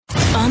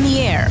on the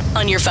air,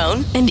 on your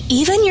phone, and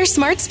even your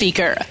smart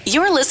speaker.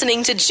 You're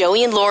listening to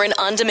Joey and Lauren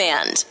On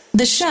Demand.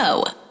 The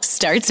show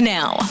starts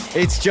now.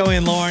 It's Joey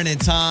and Lauren,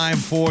 and time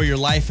for your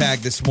life hack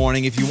this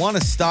morning. If you want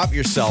to stop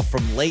yourself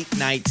from late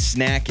night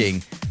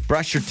snacking,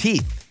 brush your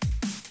teeth.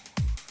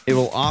 It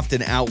will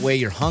often outweigh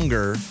your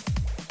hunger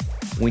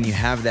when you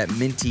have that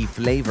minty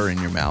flavor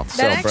in your mouth.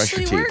 That so brush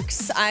your actually teeth.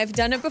 works. I've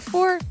done it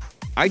before.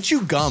 I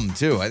chew gum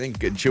too. I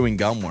think chewing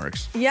gum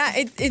works. Yeah,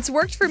 it's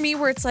worked for me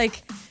where it's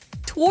like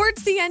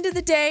towards the end of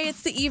the day,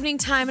 it's the evening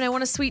time and I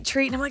want a sweet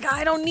treat and I'm like,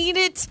 I don't need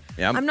it.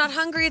 Yep. I'm not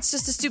hungry. It's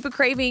just a stupid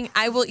craving.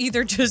 I will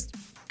either just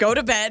go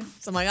to bed.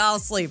 So I'm like, I'll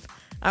sleep.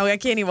 I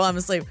can't eat while I'm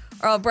asleep.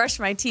 Or I'll brush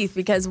my teeth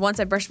because once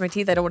I brush my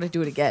teeth, I don't want to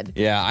do it again.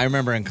 Yeah, I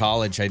remember in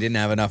college, I didn't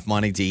have enough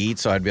money to eat,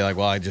 so I'd be like,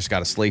 well, I just got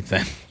to sleep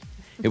then.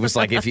 It was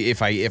like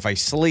if I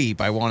sleep,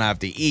 I won't have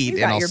to eat,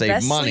 and I'll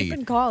save money. Sleep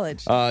in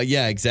college.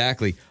 Yeah,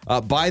 exactly.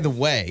 By the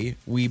way,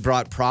 we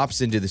brought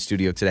props into the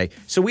studio today.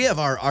 So we have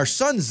our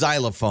son's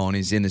xylophone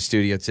is in the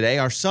studio today.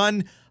 Our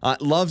son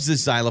loves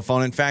this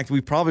xylophone. In fact,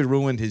 we probably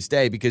ruined his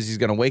day because he's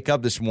going to wake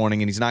up this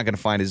morning and he's not going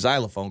to find his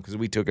xylophone because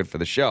we took it for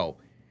the show.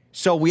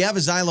 So we have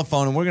a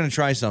xylophone and we're going to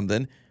try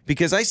something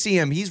because I see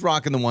him. He's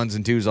rocking the ones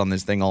and twos on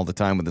this thing all the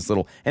time with this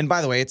little. And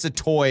by the way, it's a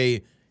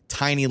toy,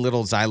 tiny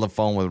little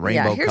xylophone with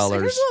rainbow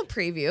colors. Here's a little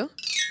preview.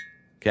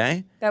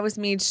 Okay. That was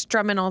me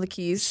strumming all the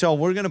keys. So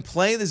we're going to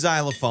play the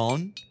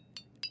xylophone,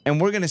 and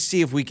we're going to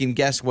see if we can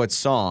guess what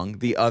song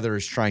the other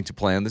is trying to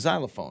play on the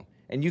xylophone.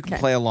 And you can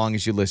play along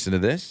as you listen to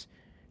this.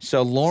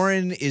 So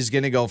Lauren is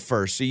going to go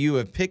first. So you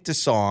have picked a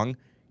song.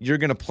 You're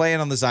going to play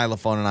it on the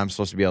xylophone, and I'm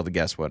supposed to be able to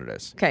guess what it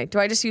is. Okay. Do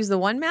I just use the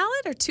one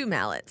mallet or two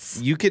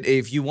mallets? You could,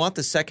 if you want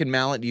the second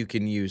mallet, you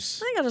can use.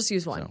 I think I'll just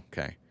use one. So,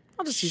 okay.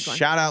 I'll just use one.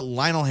 Shout out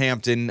Lionel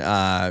Hampton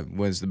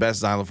was the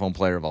best xylophone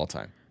player of all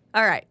time.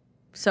 All right.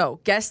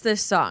 So guess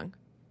this song.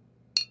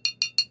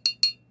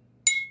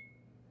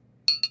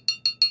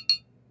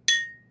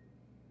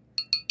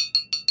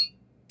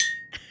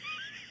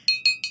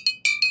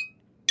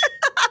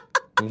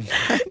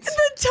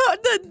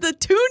 The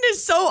tune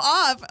is so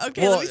off.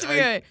 Okay, Well, let me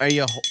see. are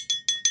you?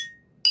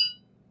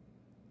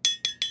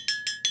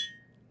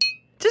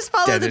 Just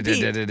follow the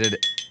beat.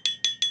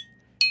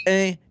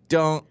 Hey,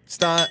 don't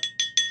stop.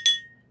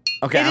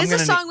 Okay, It is a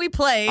song we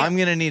play. I'm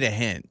gonna need a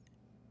hint.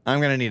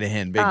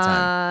 Big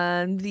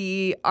time.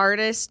 The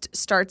artist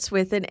starts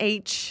with an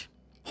H.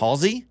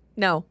 Halsey?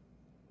 No.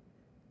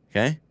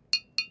 Okay.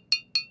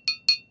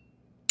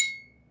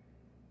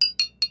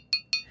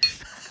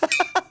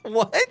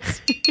 What? I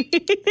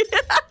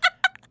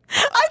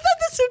thought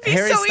this would be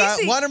Harry so Styles,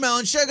 easy.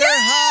 Watermelon Sugar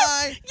Yes!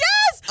 High.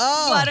 Yes!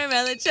 Oh.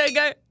 Watermelon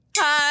sugar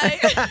high.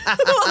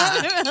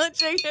 Watermelon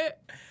sugar.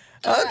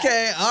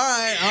 Okay, all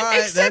right.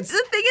 Except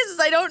the thing is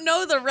I don't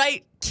know the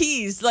right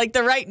keys, like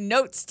the right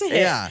notes to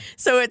hit. Yeah.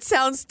 So it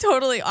sounds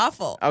totally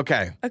awful.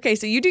 Okay. Okay,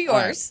 so you do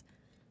yours.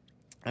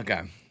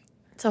 Okay.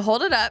 So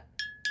hold it up.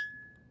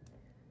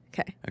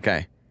 Okay.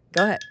 Okay.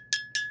 Go ahead.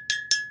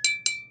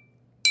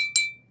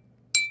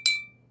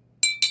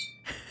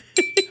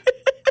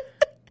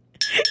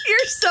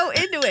 You're so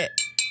into it.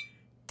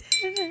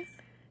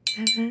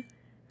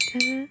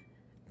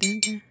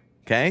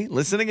 Okay,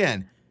 listen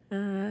again.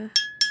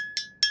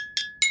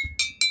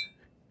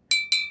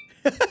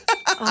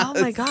 Oh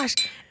my gosh.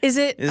 Is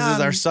it This is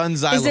our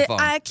son's Is it xylophone.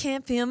 I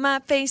can't feel my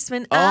face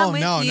when I'm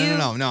with you?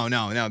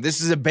 No.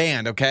 This is a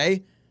band,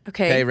 okay?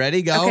 Okay. Okay,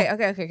 ready? Go.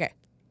 Okay.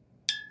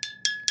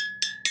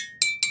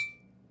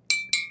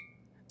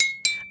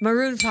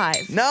 Maroon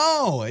 5.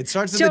 No, it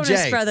starts with Jonas a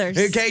J. Brothers.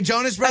 Okay,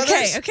 Jonas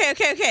Brothers.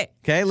 Okay.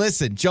 Okay,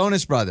 listen,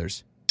 Jonas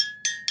Brothers.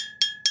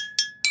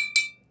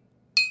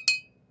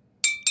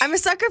 I'm a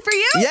sucker for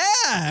you?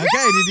 Yeah.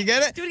 Okay, did you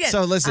get it? Do it again.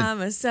 So listen,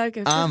 I'm a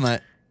sucker for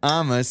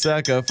I'm a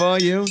sucker for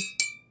you.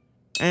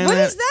 What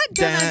is that?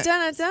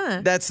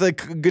 Dun. That's the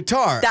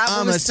guitar. That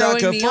one I'm was a sucker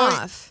throwing me for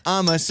off.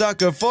 I'm a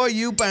sucker for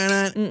you.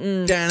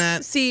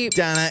 See, you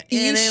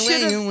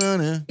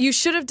you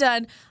should have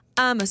done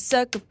I'm a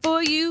sucker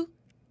for you.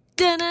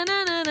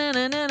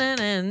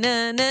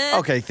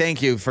 Okay,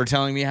 thank you for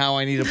telling me how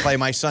I need to play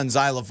my son's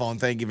xylophone.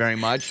 Thank you very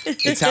much.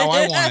 It's how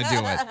I want to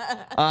do it.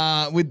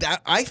 With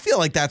that, I feel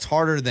like that's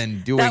harder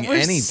than doing That was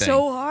anything.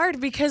 so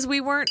hard because we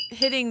weren't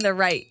hitting the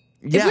right.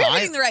 If we were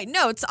hitting the right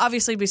notes,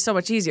 obviously it'd be so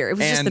much easier. It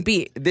was just the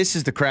beat. This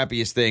is the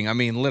crappiest thing. I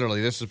mean,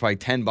 literally, this was probably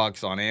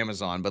 $10 on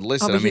Amazon. But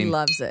listen, He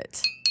loves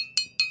it.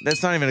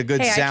 that's not even a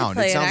good Hey, sound.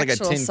 I It can play sounds an like a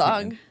actual tin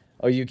song. can.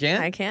 Oh, you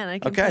can? I can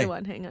Okay. play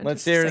one. Hang on.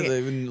 Let's just a hear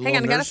second. the Hang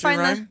on, I gotta find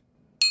rhyme.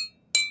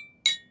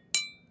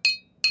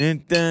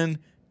 Dun, dun,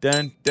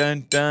 dun,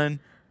 dun, dun,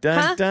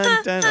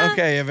 dun, dun.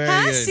 Okay,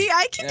 very good. See,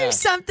 I can do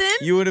something.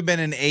 You would have been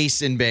an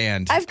ace in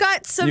band. I've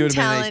got some You would've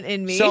been an talent ace.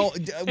 in me. So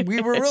we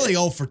were really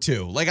 0 for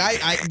 2. Like,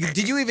 I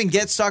did you even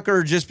get sucker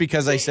or just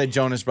because I said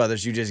Jonas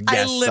Brothers, you just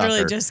guessed I literally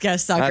sucker? just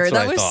guessed sucker. That's what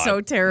That I was thought.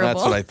 so terrible.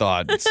 That's what I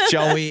thought. It's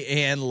Joey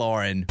and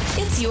Lauren.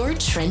 It's your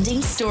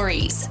trending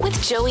stories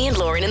with Joey and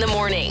Lauren in the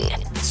morning.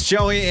 It's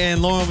Joey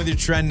and Lauren with your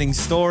trending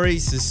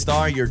stories to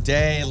start your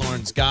day.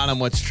 Lauren's got them.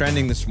 What's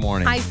trending this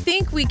morning? I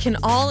think we can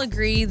all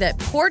agree that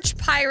porch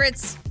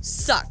pirates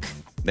suck.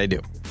 They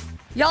do.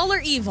 Y'all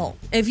are evil.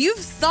 If you've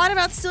thought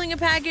about stealing a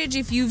package,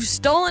 if you've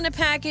stolen a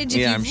package, if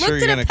Yeah, you've I'm sure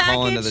looked you're at going a to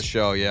call into package the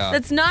show, yeah.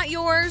 that's not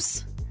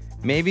yours,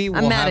 Maybe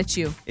we'll I'm mad have- at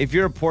you. If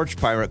you're a porch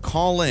pirate,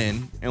 call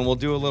in and we'll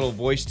do a little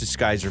voice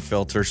disguiser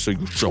filter so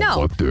you sound No.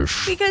 like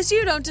this. because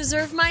you don't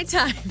deserve my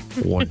time.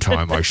 One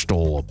time I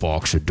stole a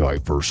box of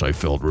diapers. I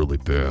felt really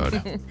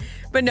bad.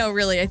 But no,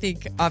 really, I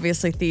think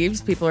obviously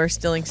thieves, people are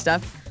stealing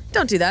stuff.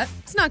 Don't do that.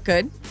 It's not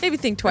good. Maybe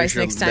think twice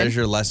next time. There's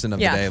your lesson of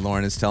Yeah. the day.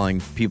 Lauren is telling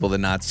people to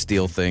not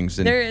steal things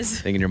and There is.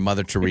 thinking you're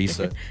Mother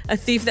Teresa. A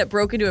thief that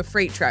broke into a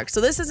freight truck. So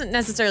this isn't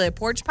necessarily a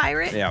porch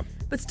pirate, Yeah.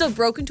 but still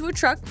broke into a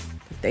truck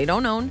that they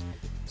don't own,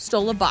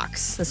 stole a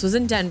box. This was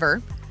in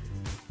Denver.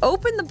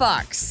 Opened the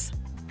box.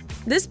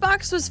 This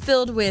box was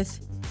filled with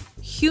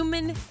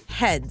human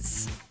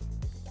heads.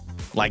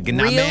 Like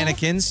not Real-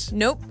 mannequins.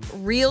 Nope,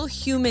 real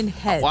human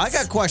heads. Well, I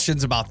got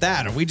questions about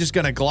that. Are we just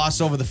going to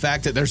gloss over the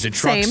fact that there's a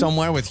truck Same.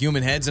 somewhere with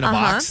human heads in a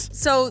box?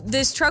 So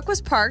this truck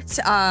was parked,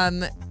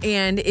 and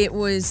it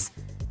was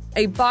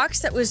a box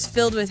that was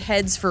filled with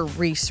heads for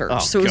research. Oh,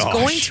 so it was gosh.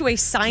 going to a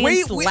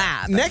science Wait,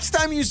 lab. next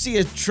time you see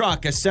a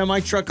truck, a semi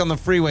truck on the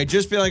freeway,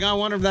 just be like, I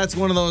wonder if that's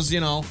one of those,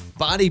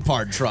 body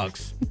part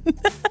trucks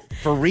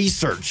for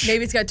research.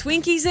 Maybe it's got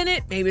Twinkies in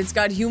it. Maybe it's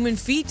got human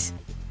feet.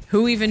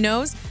 Who even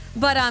knows?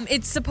 But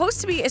it's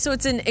supposed to be, so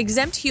it's an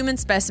exempt human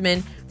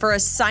specimen for a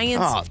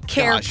science Oh,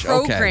 care gosh,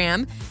 okay.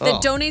 program that Oh.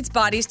 donates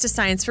bodies to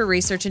science for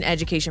research and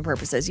education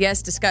purposes.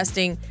 Yes,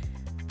 disgusting.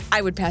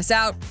 I would pass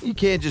out. You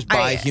can't just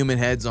buy human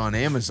heads on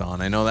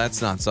Amazon. I know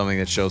that's not something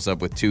that shows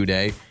up with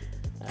 2-day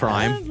I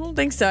Prime. don't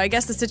think so. I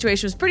guess the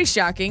situation was pretty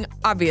shocking,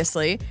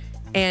 obviously.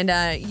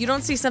 And you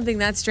don't see something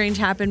that strange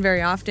happen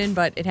very often,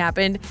 but it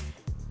happened.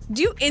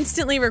 Do you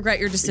instantly regret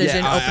your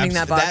decision opening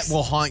that box? That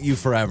will haunt you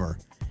forever.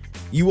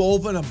 You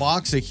open a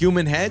box of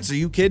human heads? Are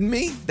you kidding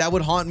me? That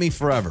would haunt me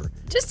forever.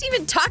 Just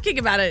even talking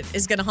about it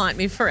is going to haunt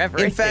me forever.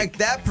 I In think. fact,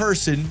 that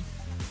person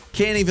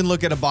can't even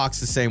look at a box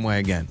the same way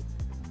again.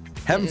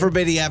 Heaven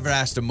forbid he ever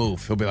has to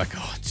move. He'll be like,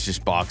 oh, it's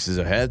just boxes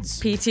of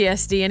heads.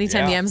 PTSD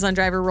anytime the Yeah. Amazon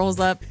driver rolls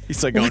up.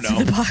 He's like, What's oh, no.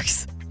 in the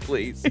box?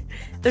 Please.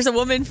 There's a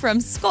woman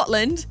from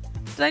Scotland.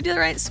 Did I do that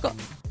right?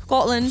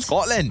 Scotland.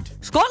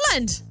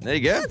 Scotland. There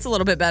you go. That's a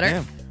little bit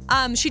better.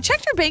 Yeah. She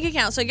checked her bank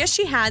account. So I guess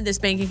she had this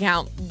bank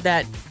account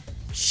that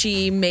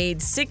she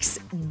made 6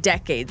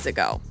 decades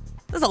ago.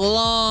 That's a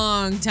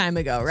long time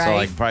ago, right? So,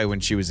 like, probably when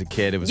she was a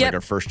kid, it was Yep. like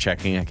her first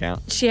checking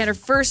account. She had her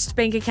first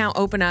bank account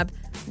open up,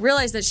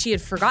 realized that she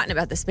had forgotten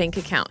about this bank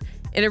account.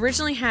 It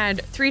originally had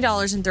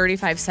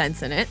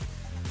 $3.35 in it,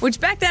 which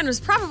back then was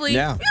probably,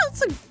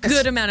 it's a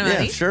good amount of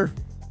money. Yeah, sure.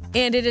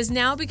 And it has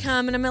now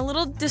become, and I'm a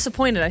little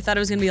disappointed. I thought it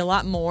was going to be a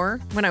lot more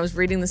when I was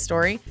reading the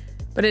story,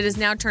 but it has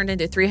now turned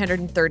into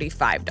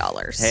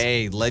 $335.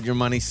 Hey, let your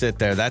money sit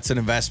there. That's an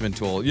investment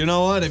tool. You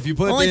know what? If you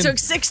put Only in took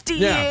 60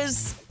 Yeah.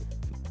 years.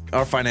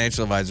 our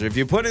financial advisor, if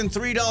you put in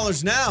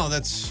 $3 now,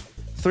 that's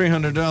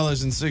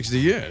 $300 in 60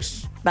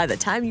 years. By the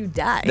time you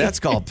die. That's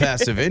called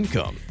passive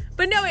income.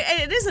 But no,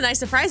 it is a nice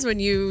surprise when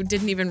you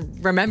didn't even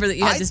remember that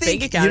you had this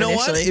bank account you know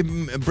initially.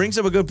 what? It brings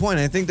up a good point.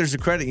 I think there's a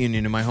credit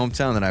union in my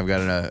hometown that I've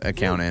got an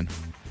account in.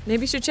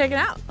 Maybe you should check it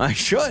out. I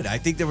should. I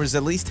think there was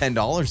at least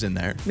 $10 in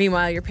there.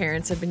 Meanwhile, your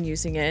parents have been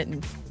using it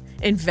and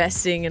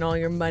investing in all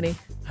your money.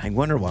 I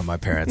wonder why my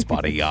parents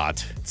bought a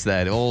yacht. It's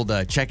that old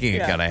checking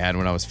account I had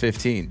when I was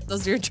 15.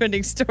 Those are your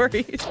trending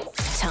stories.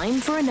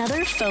 Time for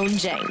another phone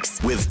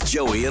janks. With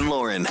Joey and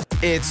Lauren.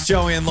 It's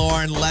Joey and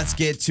Lauren. Let's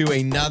get to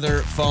another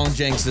phone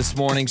janks this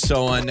morning.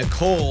 So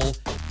Nicole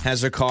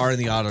has her car in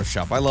the auto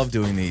shop. I love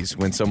doing these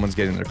when someone's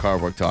getting their car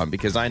worked on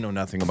because I know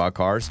nothing about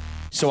cars.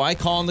 So I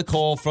call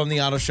Nicole from the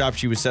auto shop.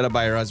 She was set up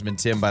by her husband,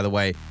 Tim, by the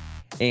way.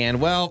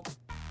 And, well,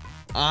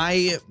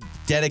 I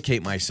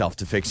dedicate myself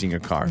to fixing your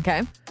car.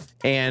 Okay.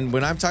 And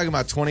when I'm talking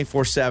about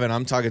 24/7,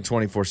 I'm talking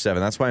 24/7.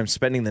 That's why I'm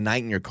spending the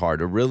night in your car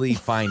to really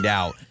find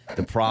out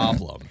the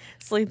problem.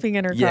 Sleeping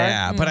in her car.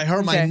 Yeah, but I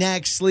hurt my Okay.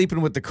 neck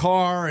sleeping with the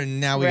car, and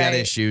now we got Right.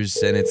 issues,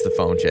 and it's the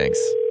phone janks.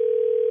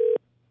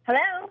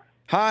 Hello?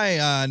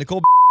 Hi,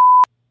 Nicole.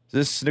 Is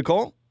this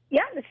Nicole?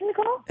 Yeah, this is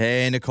Nicole.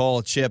 Hey,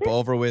 Nicole. Chip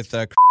over with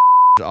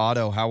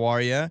Auto. How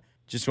are you?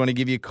 Just want to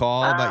give you a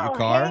call about your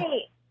car.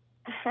 Hey.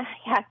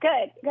 Yeah,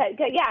 good.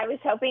 Yeah, I was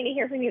hoping to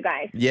hear from you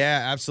guys.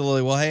 Yeah,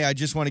 absolutely. Well, hey, I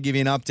just want to give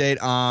you an update.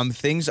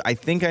 I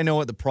think I know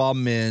what the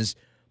problem is,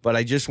 but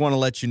I just want to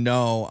let you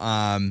know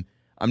I'm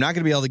not going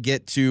to be able to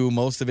get to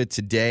most of it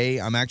today.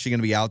 I'm actually going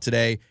to be out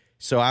today.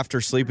 So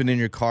after sleeping in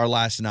your car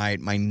last night,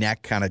 my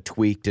neck kind of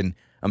tweaked and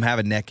I'm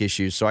having neck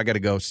issues. So I got to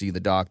go see the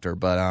doctor.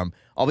 But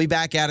I'll be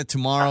back at it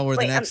tomorrow or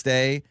the next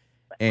day.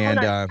 And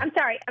Hold on. I'm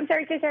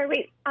sorry. So sorry.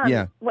 Wait.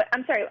 Yeah.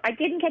 I'm sorry. I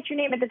didn't catch your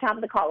name at the top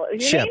of the call. What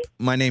was your Chip. name?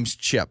 My name's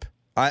Chip.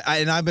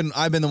 I've been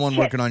the one Chip.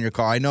 working on your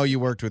car. I know you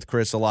worked with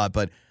Chris a lot,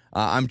 but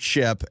I'm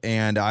Chip,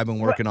 and I've been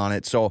working on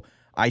it. So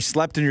I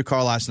slept in your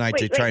car last night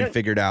to try and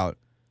figure it out.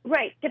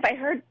 Right. Chip, I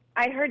heard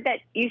that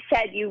you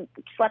said you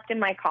slept in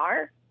my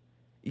car.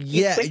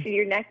 Yeah, You twisted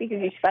your neck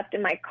because you slept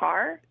in my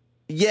car.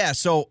 yeah.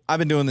 So I've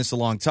been doing this a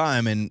long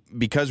time, and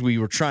because we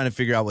were trying to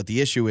figure out what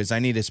the issue is, I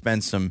need to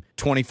spend some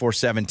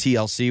 24/7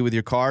 TLC with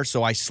your car.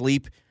 So I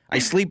sleep I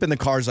sleep in the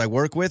cars I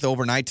work with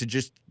overnight to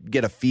just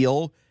get a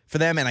feel for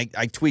them, and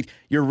I tweet,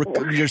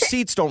 your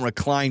seats don't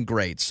recline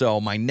great,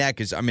 so my neck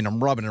is,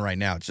 I'm rubbing it right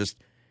now. It's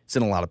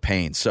in a lot of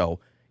pain. So,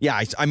 yeah,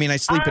 I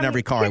sleep in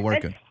every car I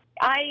work in.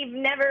 I've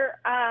never,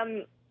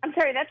 I'm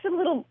sorry, that's a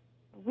little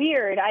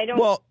weird.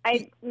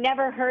 I've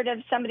never heard of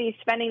somebody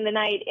spending the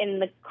night in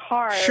the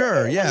car.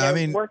 Sure, yeah,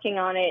 working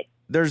on it.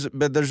 There's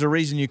a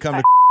reason you come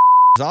to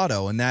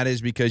Auto, and that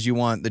is because you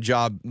want the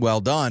job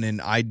well done,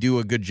 and I do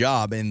a good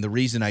job, and the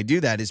reason I do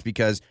that is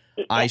because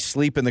I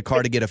sleep in the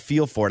car to get a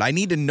feel for it. I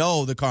need to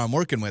know the car I'm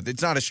working with.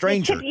 It's not a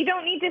stranger. You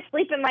don't need to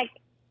sleep in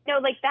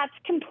that's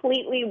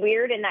completely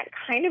weird, and that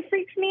kind of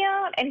freaks me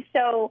out, and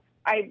so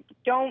I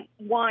don't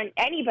want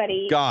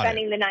anybody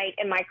spending the night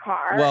in my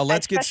car. Well,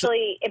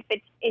 especially if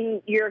it's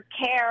in your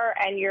care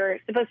and you're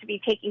supposed to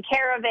be taking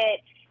care of it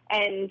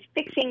and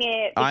fixing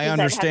it. I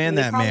understand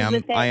that,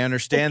 ma'am. I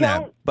understand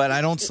that, but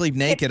I don't sleep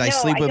naked. I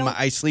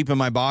sleep in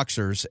my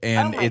boxers,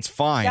 and it's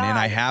fine. God. And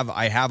I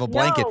have a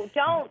blanket. No,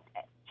 don't,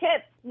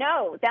 Chip.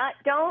 No,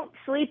 don't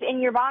sleep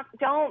in your box.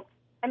 Don't.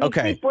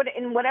 Sleep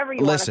in whatever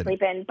you want to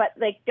sleep in, but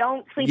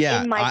don't sleep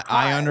in my car.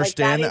 I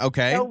understand. That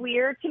is so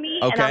weird to me,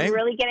 and I'm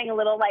really getting a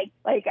little like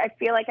I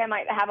feel like I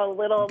might have a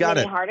little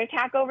mini heart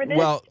attack over this.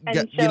 Well,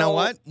 you know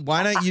what?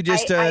 Why don't you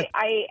just?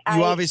 You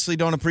obviously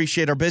don't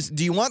appreciate our business.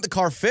 Do you want the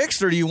car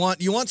fixed, or do you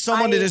want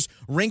someone to just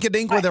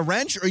rink-a-dink with a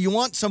wrench, or you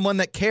want someone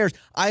that cares?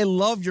 I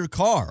love your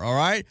car. All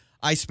right,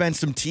 I spent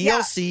some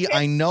TLC.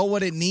 I know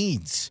what it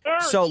needs.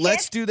 So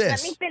let's do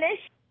this. Let me finish.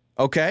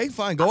 Okay,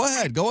 fine. Go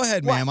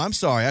ahead, ma'am. I'm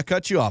sorry. I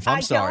cut you off.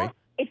 I'm sorry.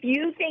 If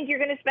you think you're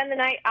going to spend the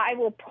night, I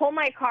will pull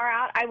my car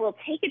out. I will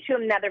take it to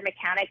another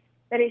mechanic.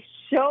 That is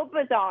so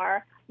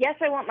bizarre. Yes,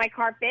 I want my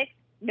car fixed.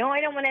 No,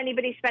 I don't want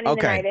anybody spending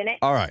the night in it.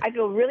 All right. I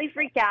feel really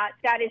freaked out.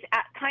 That is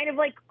kind of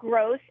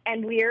gross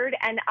and weird.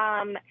 And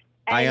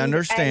I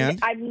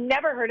understand. And I've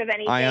never heard of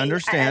anything. I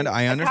understand.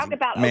 Talk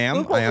about ma'am,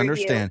 Google I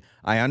understand.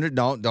 Review.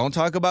 Don't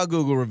talk about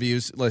Google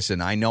reviews.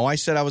 Listen, I know I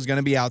said I was going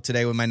to be out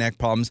today with my neck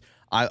problems.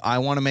 I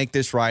want to make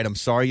this right. I'm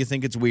sorry you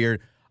think it's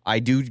weird. I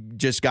do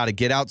just got to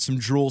get out some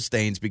drool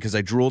stains because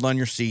I drooled on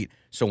your seat.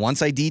 So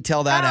once I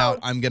detail that out,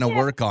 I'm going to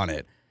work on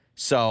it.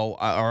 So,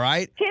 all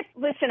right? Chip,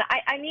 listen,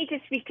 I need to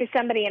speak to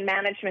somebody in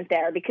management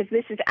there because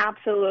this is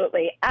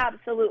absolutely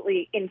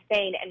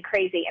insane and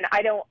crazy. And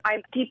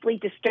I'm deeply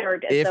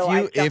disturbed as though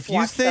I just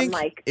watched some,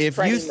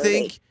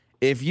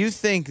 If you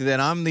think that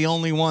I'm the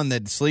only one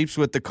that sleeps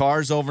with the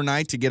cars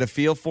overnight to get a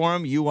feel for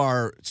them, you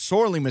are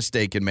sorely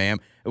mistaken, ma'am.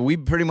 We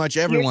pretty much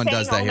everyone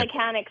does that here. All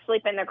mechanics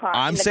sleep in their car.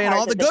 I'm saying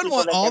all the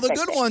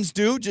good ones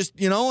do. Just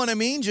you know what I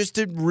mean. Just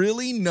to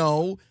really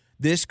know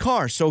this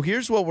car. So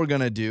here's what we're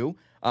gonna do.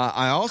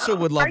 I also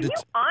would love to. Are you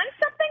on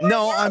something?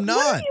 No, right now? I'm not.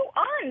 What are you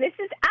on? This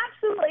is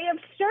absolutely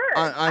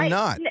absurd. I'm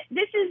not.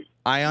 This is.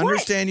 I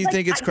understand you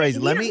think it's crazy.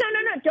 No.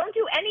 Don't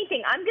do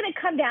anything. I'm going to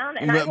come down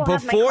and I will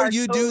have my car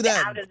towed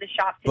out of the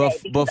shop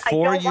today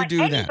before I don't you do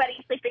want that,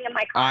 anybody sleeping in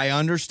my car. I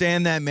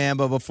understand that, ma'am.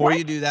 But before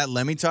you do that,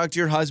 let me talk to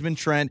your husband,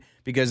 Trent,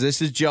 because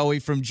this is Joey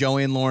from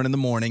Joey and Lauren in the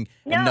morning,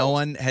 and no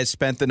one has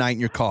spent the night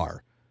in your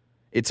car.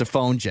 It's a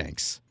phone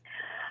jinx.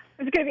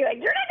 I was going to be like,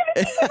 you're not going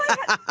to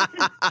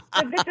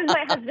sleep in my This is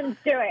my husband's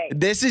doing.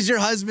 This is your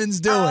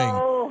husband's doing.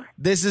 Oh.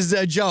 This is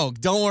a joke.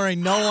 Don't worry.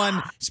 No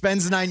one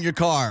spends the night in your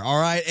car, all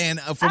right? And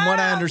from what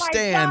I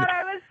understand. My God,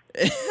 I was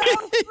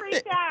so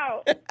freaked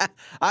out.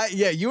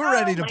 You were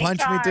ready to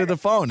punch me through the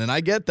phone, and I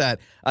get that.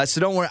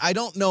 So don't worry. I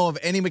don't know of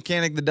any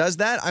mechanic that does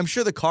that. I'm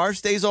sure the car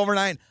stays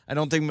overnight. I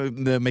don't think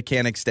the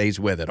mechanic stays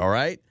with it, all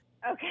right?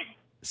 Okay.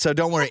 So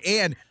don't worry.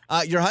 And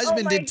your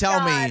husband did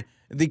tell me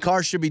the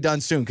car should be done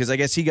soon because I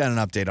guess he got an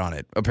update on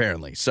it,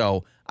 apparently.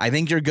 So I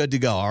think you're good to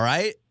go, all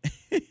right?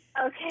 Okay.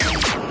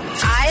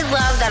 I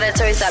love that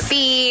it's always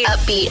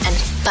upbeat and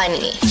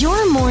funny.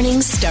 Your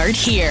mornings start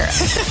here.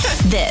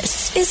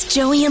 This is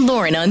Joey and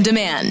Lauren on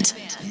Demand.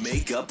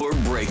 Make up or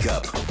break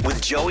up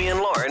with Joey and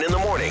Lauren in the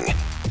morning.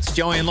 It's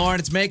Joey and Lauren.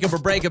 It's makeup or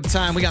breakup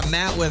time. We got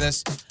Matt with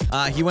us.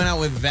 He went out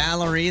with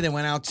Valerie. They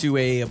went out to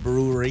a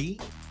brewery,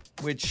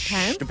 which,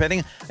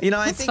 depending,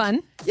 I think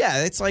fun.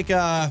 Yeah, it's like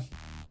a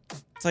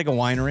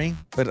winery,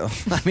 but I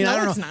don't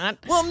know. It's not.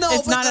 Well, no,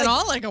 it's not at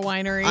all like a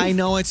winery. I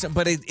know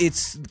but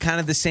it's kind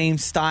of the same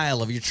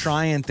style of you're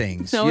trying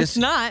things. No, it's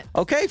not.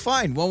 Okay,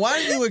 fine. Well, why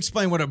don't you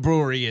explain what a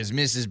brewery is,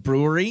 Mrs.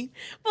 Brewery?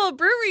 Well, a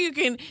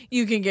brewery,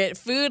 you can get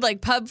food,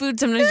 like pub food.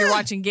 Sometimes you're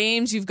watching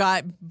games. You've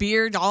got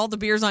beer, all the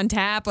beers on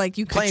tap. Like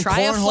you could try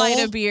a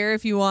flight of beer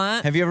if you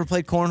want. Have you ever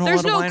played cornhole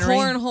at a winery? There's no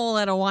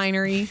cornhole at a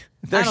winery.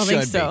 There I don't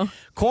think so.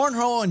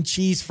 Cornhole and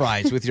cheese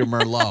fries with your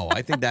Merlot.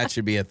 I think that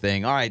should be a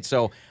thing. All right,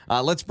 so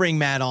let's bring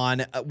Matt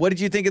on. What did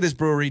you think of this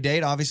brewery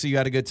date? Obviously, you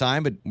had a good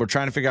time, but we're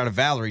trying to figure out if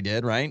Valerie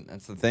did, right?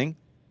 That's the thing.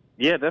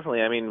 Yeah,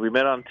 definitely. I mean, we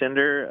met on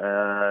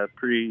Tinder,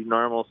 pretty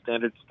normal,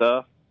 standard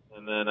stuff.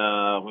 And then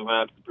we went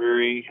out to the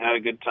brewery, had a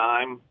good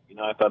time.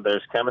 I thought there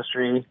was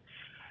chemistry.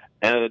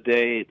 End of the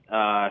date,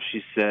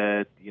 she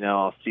said,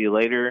 I'll see you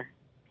later.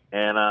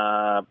 And,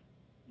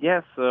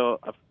 so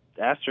I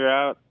asked her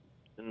out.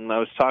 And I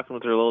was talking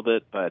with her a little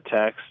bit by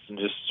text and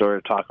just sort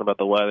of talking about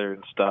the weather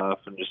and stuff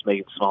and just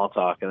making small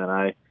talk. And then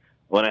I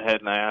went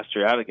ahead and I asked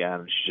her out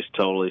again, and she just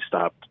totally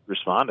stopped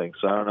responding.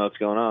 So I don't know what's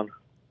going on.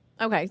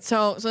 Okay,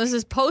 so this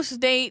is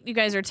post-date. You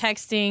guys are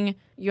texting.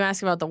 You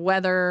ask about the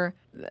weather.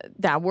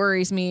 That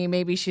worries me.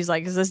 Maybe she's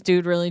like, is this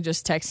dude really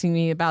just texting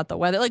me about the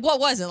weather? Like, what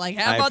was it? Like,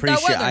 how about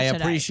that weather today? I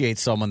appreciate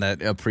someone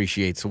that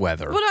appreciates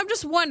weather. But I'm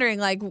just wondering,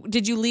 like,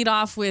 did you lead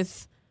off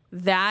with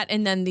that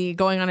and then the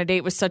going on a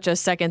date was such a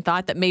second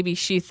thought that maybe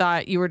she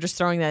thought you were just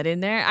throwing that in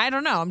there? I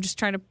don't know. I'm just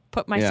trying to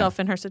put myself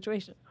in her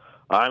situation.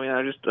 I mean,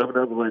 I just opened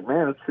up and like,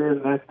 man, it's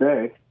a nice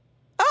day.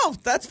 Oh,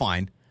 that's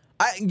fine.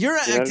 You're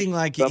acting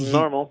like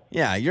normal.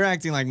 Yeah, you're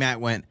acting like Matt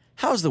went,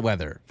 how's the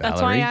weather, Valerie?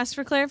 That's why I asked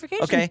for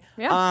clarification. Okay.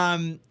 Yeah.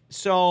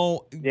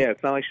 So. Yeah,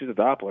 it's not like she's a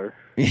Doppler.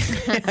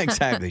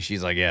 Exactly.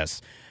 She's like,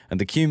 yes.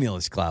 And the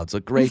cumulus clouds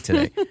look great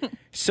today.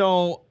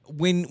 So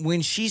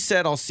when she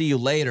said, I'll see you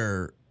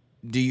later,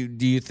 do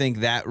you think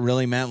that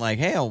really meant like,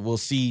 hey, we'll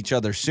see each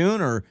other soon?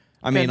 Or,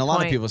 I mean, a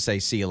lot of people say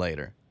see you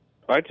later.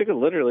 I took it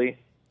literally.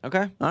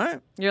 Okay. All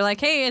right. You're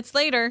like, hey, it's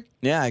later.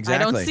 Yeah,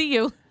 exactly. I don't see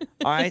you.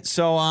 All right.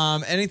 So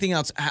anything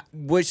else?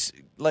 Which,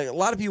 like a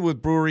lot of people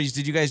with breweries,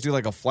 did you guys do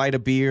like a flight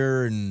of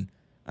beer? And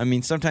I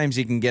mean, sometimes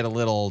you can get a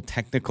little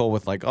technical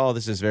with like, oh,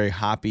 this is very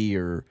hoppy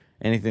or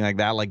anything like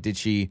that. Like, did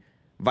she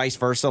vice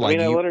versa? I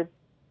mean, I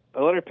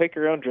let her pick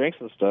her own drinks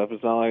and stuff.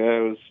 It's not like I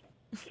was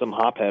some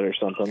hophead or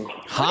something.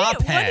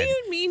 Hophead? What do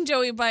you mean,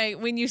 Joey, by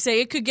when you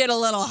say it could get a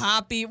little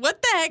hoppy? What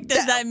the heck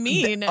does that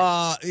mean?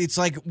 It's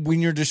like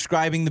when you're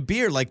describing the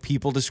beer, like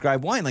people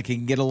describe wine, like it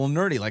can get a little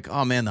nerdy. Like,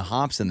 oh man, the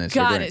hops in this.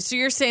 Got it. So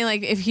you're saying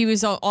like if he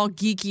was all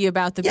geeky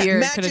about the beer,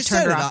 it could have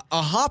turned her off.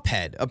 A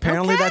hophead.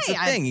 Apparently that's a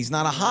thing. He's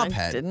not a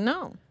hophead. I didn't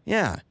know.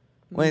 Yeah.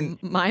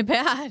 My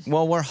bad.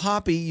 Well, we're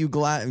hoppy. You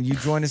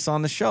join us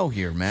on the show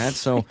here, Matt.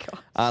 So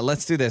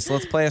let's do this.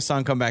 Let's play a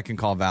song, come back and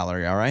call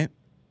Valerie, all right?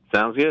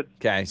 Sounds good.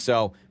 Okay,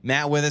 so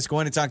Matt with us,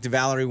 going to talk to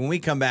Valerie when we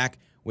come back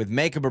with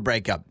Makeup or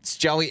Breakup. It's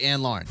Joey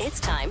and Lauren. It's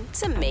time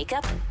to make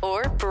up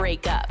or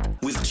break up.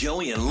 With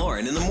Joey and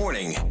Lauren in the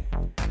morning.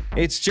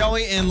 It's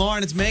Joey and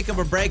Lauren. It's Makeup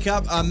or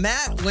Breakup.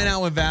 Matt went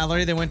out with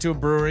Valerie. They went to a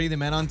brewery. They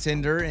met on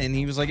Tinder, and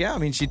he was like, yeah, I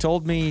mean, she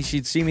told me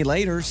she'd see me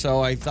later,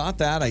 so I thought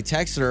that. I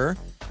texted her.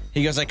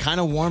 He goes, I kind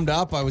of warmed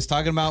up. I was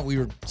talking about, we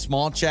were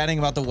small chatting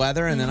about the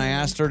weather, and then I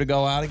asked her to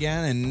go out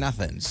again, and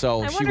nothing.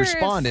 So she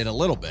responded a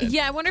little bit.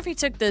 Yeah, I wonder if he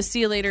took the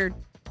see you later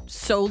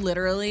so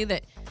literally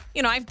that,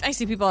 you know, I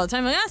see people all the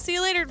time like, see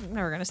you later.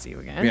 Never going to see you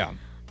again. Yeah.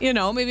 You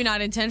know, maybe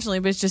not intentionally,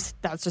 but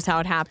that's just how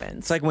it happens.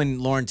 It's like when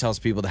Lauren tells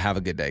people to have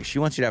a good day. She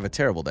wants you to have a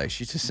terrible day.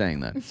 She's just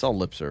saying that. It's all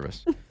lip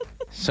service.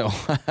 So,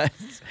 all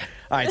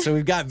right, so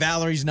we've got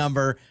Valerie's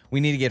number. We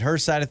need to get her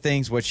side of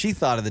things, what she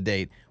thought of the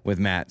date with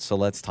Matt. So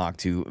let's talk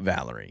to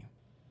Valerie.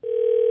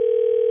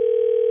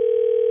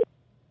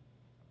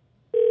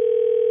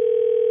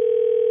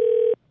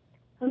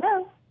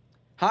 Hello.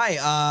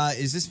 Hi,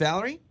 is this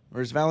Valerie?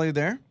 Or is Valerie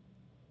there?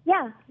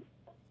 Yeah.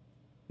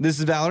 This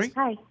is Valerie?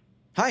 Hi.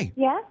 Hi.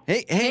 Yeah?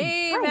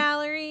 Hey,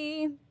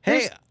 Valerie. Hey.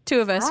 There's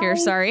two of us here,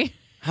 sorry.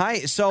 Hi.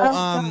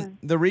 So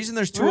the reason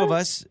there's two of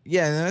us,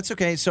 that's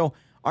okay. So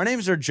our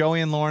names are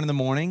Joey and Lauren in the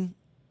morning.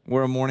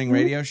 We're a morning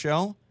radio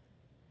show.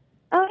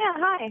 Oh, yeah.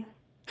 Hi.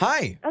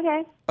 Hi.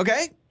 Okay.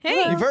 Okay.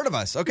 Hey. You've heard of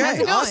us. Okay. How's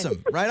it going?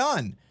 Awesome. Right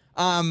on.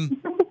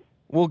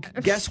 Well,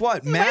 guess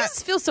what, Why Matt? does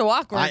this feel so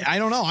awkward? I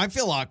don't know. I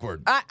feel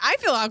awkward. I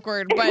feel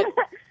awkward, but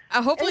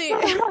hopefully,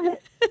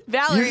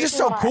 Valerie. You're just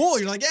so cool.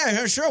 You're like,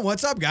 yeah, sure.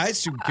 What's up,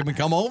 guys? Can we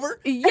come over?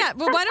 Yeah,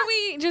 but why don't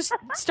we just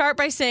start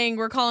by saying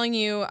we're calling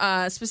you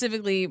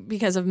specifically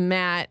because of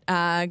Matt,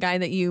 a guy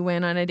that you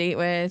went on a date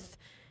with,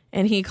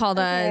 and he called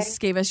us,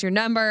 gave us your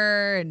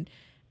number, and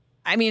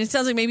I mean, it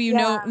sounds like maybe you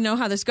know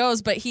how this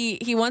goes, but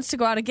he wants to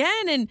go out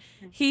again, and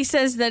he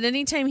says that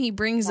anytime he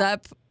brings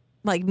up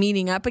like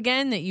meeting up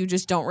again, that you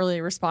just don't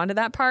really respond to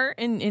that part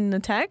in the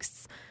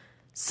texts.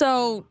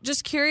 So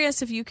just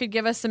curious if you could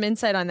give us some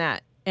insight on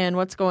that and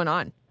what's going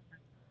on.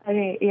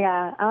 Okay,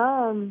 yeah.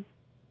 I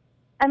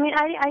mean,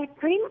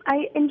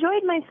 I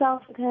enjoyed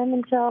myself with him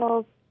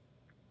until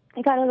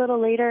I got a little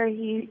later.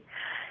 He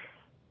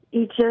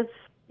just,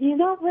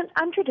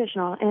 I'm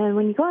traditional, and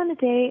when you go on a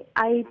date,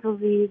 I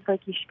believe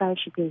like you guys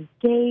should be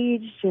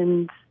engaged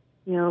and,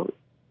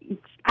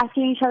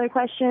 asking each other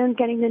questions,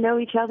 getting to know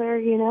each other,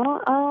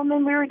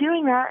 and we were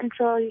doing that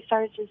until he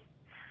started just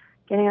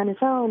getting on his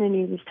phone, and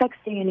he was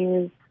texting, and he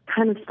was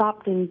kind of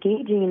stopped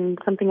engaging, and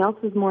something else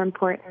was more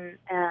important.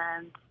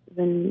 And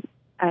then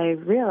I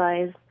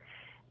realized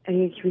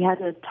we had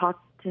to talk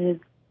to his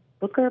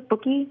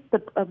bookie,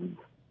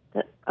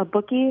 a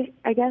bookie,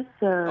 I guess,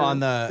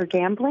 for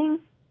gambling.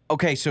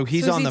 Okay, so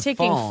he's so on the phone. Is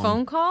he taking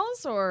phone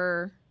calls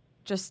or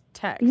just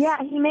text? Yeah,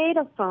 he made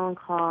a phone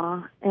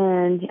call,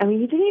 and I mean,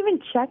 he didn't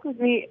even check with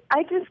me.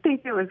 I just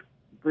think it was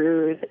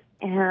rude,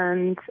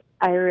 and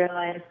I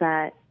realized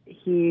that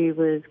he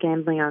was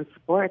gambling on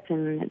sports,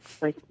 and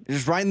it's like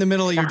just right in the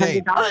middle of your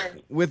date. Yeah,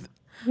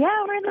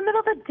 we're in the middle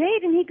of the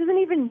date, and he doesn't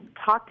even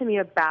talk to me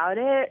about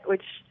it.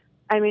 Which,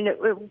 I mean, it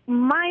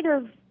might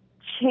have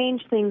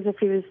changed things if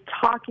he was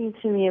talking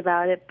to me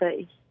about it, but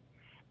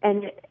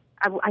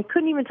I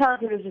couldn't even tell if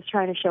he was just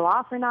trying to show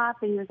off or not,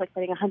 but he was like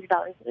betting $100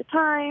 at a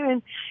time.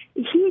 And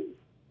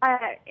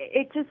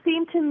it just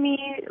seemed to me,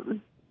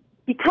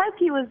 because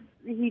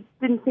he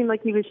didn't seem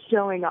like he was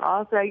showing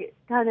off, I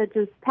kind of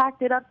just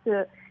packed it up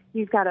to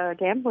he's got a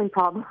gambling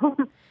problem.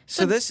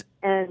 So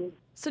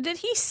did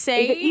he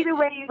say? Either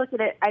way you look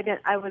at it,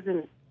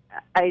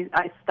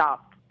 I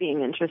stopped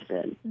being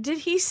interested. Did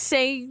he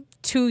say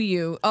to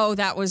you, "Oh,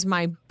 that was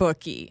my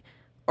bookie,"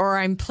 or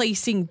 "I'm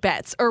placing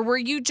bets," or were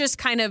you just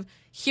kind of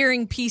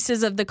hearing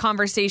pieces of the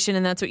conversation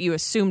and that's what you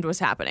assumed was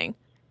happening?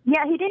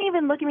 Yeah, he didn't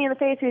even look at me in the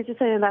face. He was just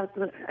saying I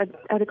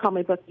had to call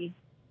my bookie.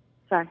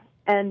 Sorry,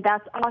 and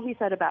that's all he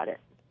said about it.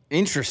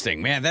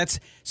 Interesting, man. That's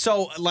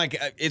so like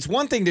it's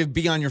one thing to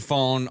be on your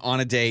phone on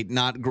a date,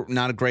 not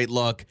a great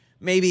look.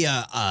 Maybe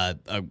a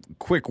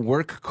quick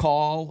work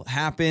call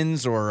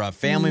happens or a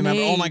family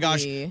member. Oh my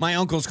gosh, my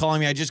uncle's calling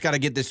me. I just got to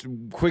get this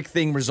quick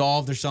thing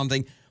resolved or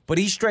something. But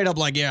he's straight up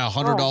like, yeah,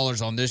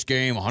 $100 on this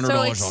game, $100 on that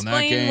game. So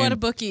explain what a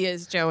bookie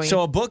is, Joey.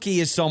 So a bookie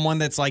is someone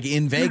that's like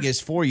in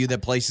Vegas for you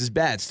that places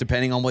bets,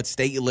 depending on what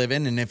state you live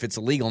in and if it's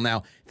illegal.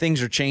 Now,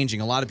 things are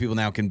changing. A lot of people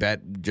now can bet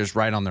just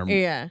right on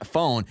their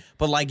phone.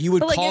 But like you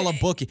would call a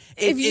bookie.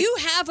 If you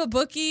have a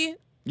bookie,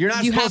 you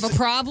have a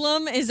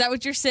problem? Is that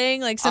what you're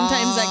saying? Like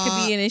sometimes that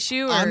could be an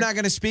issue? Or? I'm not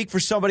going to speak for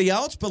somebody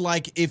else, but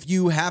like if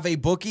you have a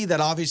bookie,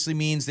 that obviously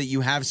means that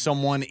you have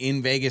someone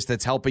in Vegas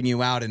that's helping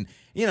you out. And,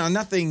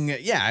 nothing.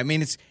 Yeah, I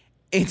mean,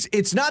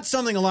 it's not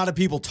something a lot of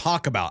people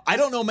talk about. I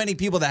don't know many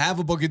people that have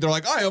a bookie. They're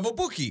like, I have a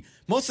bookie.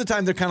 Most of the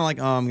time, they're kind of like,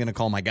 I'm going to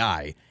call my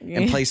guy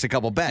and place a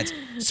couple bets.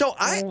 So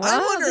I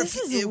wonder if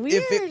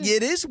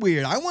it is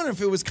weird. I wonder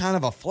if it was kind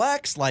of a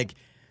flex. Like,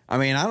 I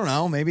mean, I don't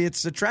know. Maybe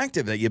it's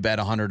attractive that you bet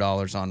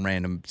 $100 on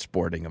random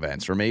sporting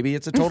events, or maybe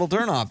it's a total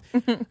turnoff.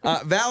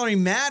 Valerie,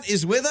 Matt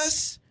is with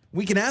us.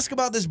 We can ask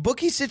about this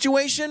bookie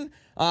situation.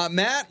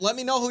 Matt, let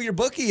me know who your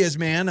bookie is,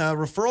 man. A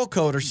referral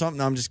code or something.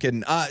 No, I'm just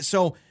kidding.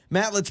 So.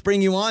 Matt, let's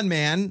bring you on,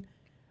 man.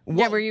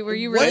 Were you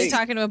really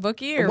talking to a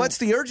bookie? Or? What's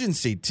the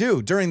urgency,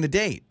 too, during the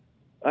date?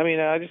 I mean,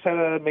 I just had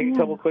to make a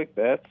couple quick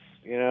bets.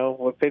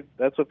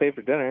 That's what paid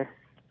for dinner.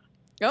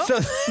 Oh. So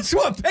that's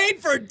what paid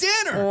for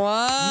dinner.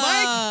 Wow.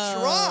 Mic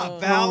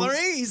drop,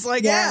 Valerie. He's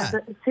like, yeah.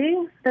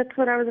 See, that's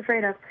what I was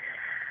afraid of.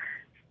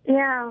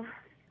 Yeah,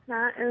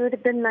 it would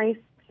have been nice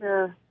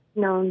to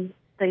know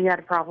that you had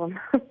a problem,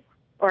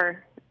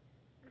 or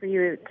for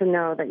you to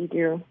know that you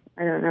do.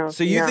 I don't know.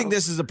 So you think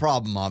this is a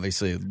problem,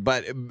 obviously.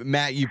 But,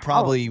 Matt, you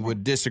probably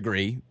would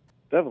disagree.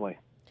 Definitely.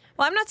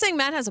 Well, I'm not saying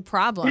Matt has a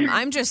problem.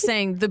 I'm just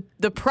saying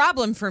the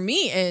problem for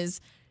me is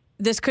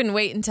this couldn't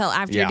wait until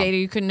after your date, or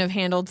you couldn't have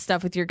handled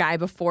stuff with your guy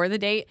before the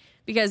date.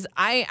 Because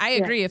I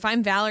agree. If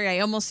I'm Valerie, I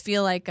almost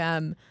feel like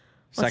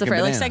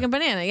second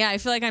banana. Yeah, I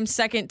feel like I'm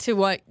second to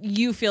what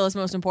you feel is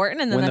most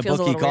important, and then that feels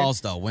a little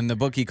weird. When the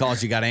bookie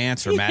calls, you got to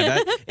answer,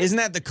 Matt. Isn't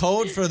that the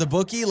code for the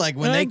bookie? Like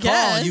when they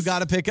call, you got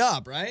to pick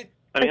up, right?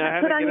 I mean,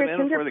 I put on your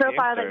Tinder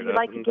profile that you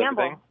like to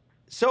gamble.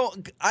 So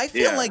I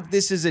feel like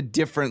this is a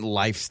different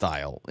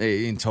lifestyle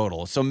in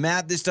total. So,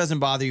 Matt, this doesn't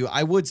bother you.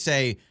 I would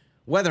say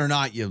whether or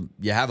not you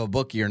have a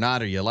bookie or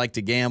not, or you like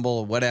to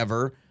gamble,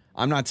 whatever,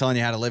 I'm not telling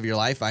you how to live your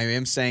life. I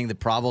am saying that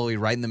probably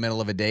right in the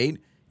middle of a date,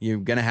 you're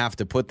going to have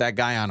to put that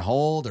guy on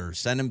hold or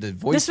send him to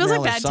voicemail. This feels like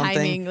or bad something.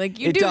 timing. Like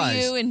you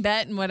you and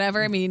bet and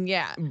whatever. I mean,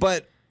 yeah.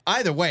 But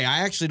either way, I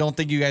actually don't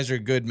think you guys are a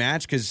good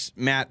match because,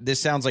 Matt,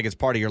 this sounds like it's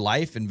part of your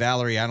life. And,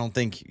 Valerie, I don't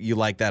think you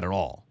like that at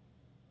all.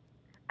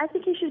 I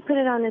think you should put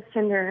it on his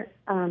Tinder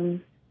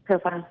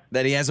profile.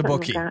 That he has a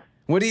bookie. Like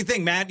what do you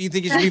think, Matt? Do you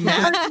think it should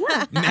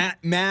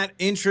be Matt,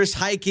 interest,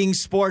 hiking,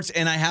 sports,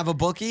 and I have a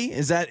bookie?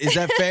 Is that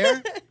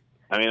fair?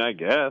 I mean, I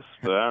guess,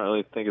 but I don't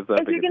really think it's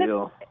that big a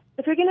deal.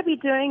 If you're going to be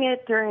doing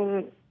it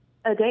during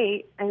a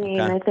date, I mean,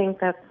 I think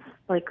that's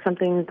like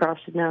something girls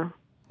should know.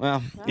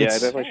 Well, yeah, I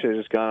definitely should have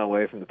just gone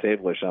away from the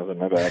table or something.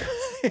 My bad.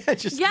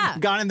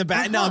 Gone in the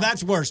back. No,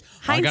 that's worse.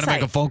 I got to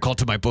make a phone call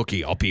to my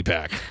bookie. I'll be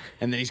back.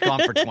 And then he's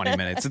gone for 20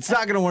 minutes. It's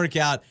not going to work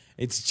out.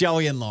 It's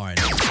Joey and Lauren.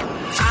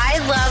 I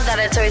love that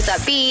it's always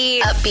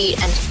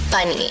upbeat, and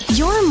funny.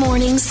 Your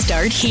mornings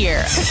start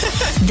here.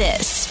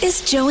 This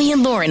is Joey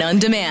and Lauren on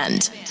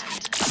Demand.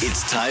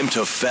 It's time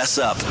to fess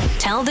up.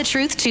 Tell the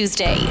Truth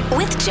Tuesday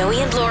with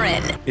Joey and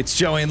Lauren. It's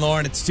Joey and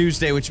Lauren. It's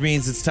Tuesday, which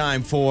means it's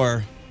time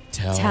for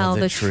Tell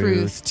the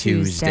Truth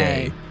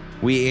Tuesday.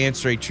 We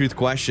answer a truth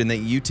question that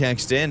you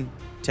text in.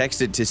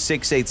 Text it to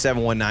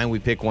 68719. We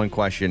pick one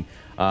question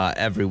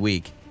every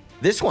week.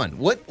 This one,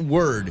 what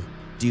word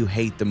do you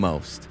hate the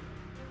most?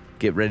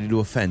 Get ready to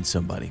offend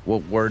somebody.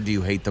 What word do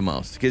you hate the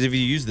most? Because if you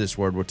use this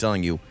word, we're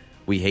telling you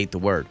we hate the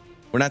word.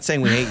 We're not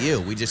saying we hate you.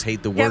 We just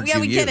hate the words you use.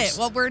 Yeah, we get it.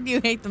 What word do you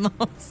hate the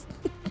most?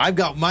 I've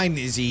got mine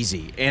is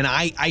easy. And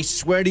I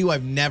swear to you,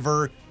 I've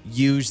never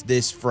used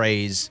this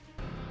phrase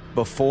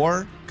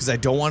before because I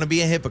don't want to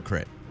be a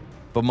hypocrite.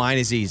 But mine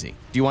is easy.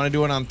 Do you want to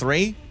do it on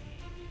 3?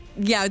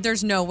 Yeah,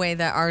 there's no way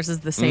that ours is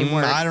the same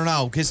word. I don't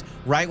know. Because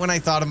right when I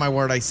thought of my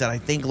word, I said, I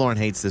think Lauren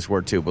hates this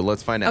word too. But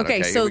let's find out.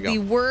 Okay, so the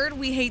word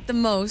we hate the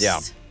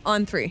most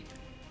on 3.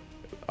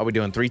 Are we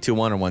doing 3, 2,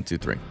 1 or 1, 2,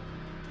 3?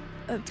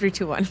 3,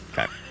 2, 1.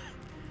 Okay.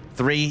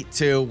 3,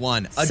 2,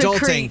 1.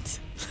 Adulting.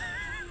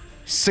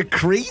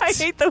 Secrete? I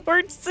hate the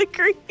word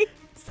secrete.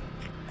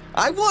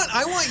 I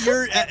want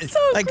your so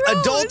like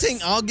gross.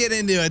 Adulting. I'll get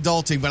into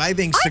adulting, but I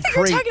think I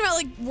secrete. think you're talking about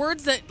like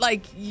words that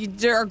like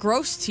are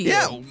gross to you.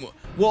 Yeah.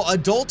 Well,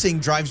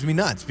 adulting drives me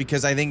nuts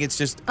because I think it's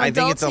just I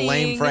think it's a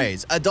lame Adulting.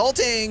 phrase.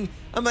 Adulting.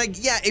 I'm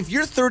like, yeah, if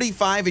you're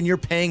 35 and you're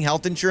paying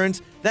health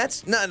insurance,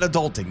 that's not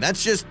adulting.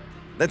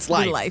 That's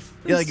life.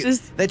 You're It's like,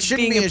 just that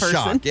shouldn't being be a a person.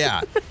 shock.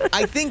 Yeah.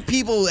 I think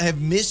people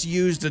have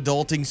misused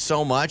adulting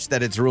so much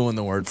that it's ruined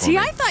the word for See, me.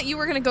 I thought you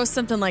were gonna go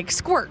something like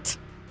squirt,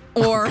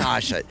 or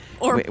Gosh,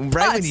 or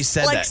right when you pus,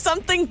 said like that.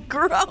 something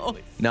gross.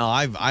 No,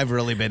 I've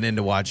really been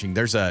into watching.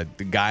 There's a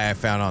guy I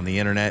found on the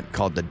internet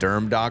called the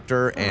Derm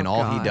Doctor, and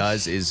all he gosh.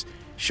 does is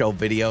show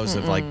videos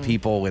of like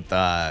people with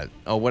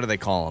what do they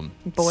call them?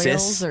 Boils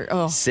Cysts? or-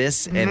 oh.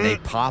 Cysts, and they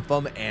pop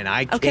them, and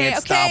I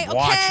can't stop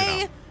watching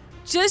them.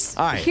 Just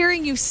All right.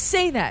 hearing you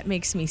say that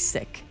makes me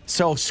sick.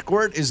 So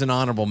squirt is an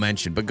honorable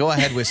mention, but go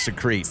ahead with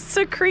secrete.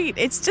 Secrete.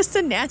 It's just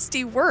a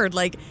nasty word.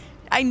 Like,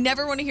 I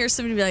never want to hear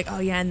somebody be like, oh,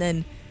 yeah, and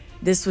then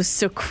this was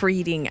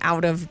secreting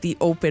out of the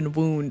open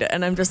wound.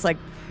 And I'm just like,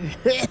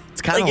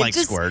 It's kind of like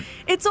squirt.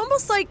 It's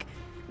almost like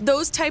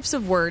those types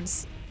of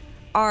words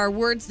are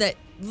words that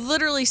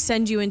literally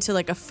send you into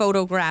like a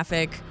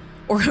photographic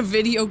or a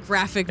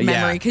videographic Yeah.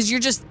 memory because you're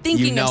just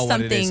thinking You know of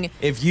what it is. something.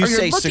 If you or you're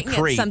say looking at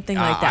secrete, something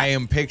like that. I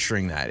am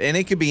picturing that. And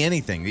it could be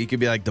anything. It could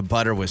be like the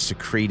butter was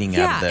secreting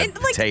out of the and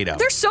like, potato.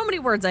 there's so many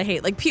words I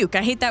hate. Like puke.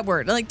 I hate that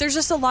word. Like there's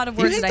just a lot of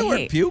You words hate that the I word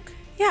hate. puke?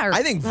 Yeah. or-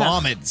 I think ugh.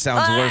 vomit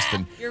sounds worse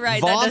than You're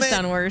right. That does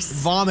sound worse.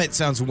 Vomit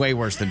sounds way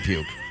worse than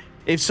puke.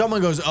 If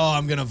someone goes, "Oh,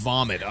 I'm gonna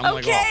vomit," I'm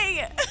like,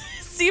 Okay.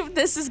 See if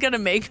this is going to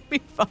make me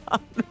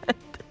vomit.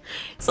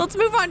 So let's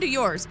move on to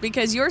yours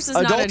because yours is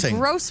not a Adulting.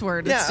 gross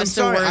word. Yeah, It's I'm just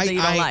sorry. a word that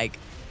you don't like.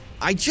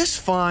 I just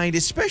find,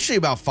 especially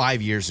about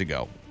 5 years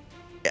ago,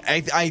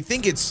 I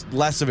think it's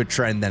less of a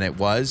trend than it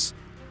was,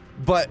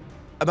 but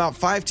about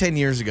 5-10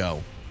 years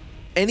ago,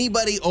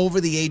 anybody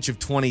over the age of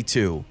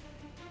 22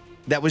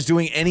 that was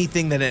doing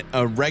anything that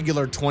a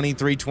regular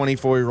 23,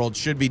 24-year-old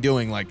should be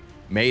doing, like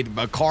made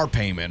a car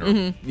payment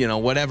or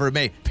whatever it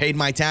may, paid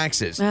my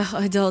taxes.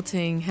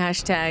 Adulting.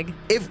 Hashtag.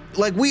 If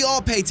like we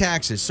all pay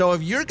taxes, so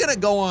if you're gonna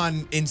go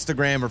on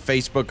Instagram or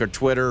Facebook or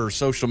Twitter or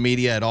social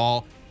media at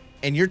all,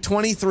 and you're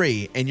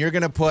 23 and you're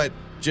gonna put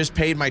just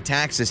paid my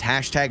taxes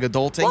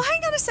 #adulting. Well,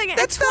 hang on a second. At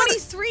That's not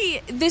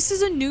 23, this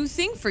is a new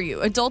thing for you.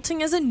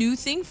 Adulting is a new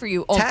thing for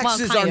you. Oh,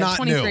 taxes well, are kinda, not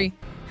 23. new.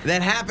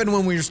 That happened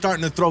when we were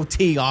starting to throw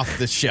tea off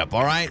the ship.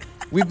 All right,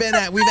 we've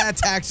had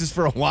taxes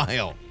for a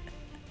while.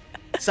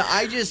 So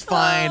I just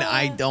find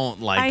I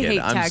don't like I it. hate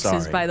I'm taxes,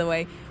 sorry. by the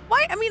way.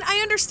 Why? I mean, I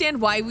understand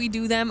why we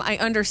do them. I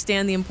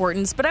understand the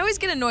importance, but I always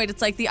get annoyed.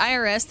 It's like the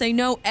IRS, they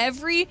know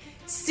every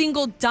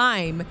single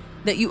dime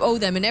that you owe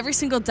them and every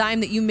single dime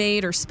that you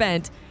made or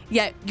spent,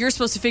 yet you're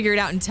supposed to figure it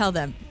out and tell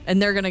them,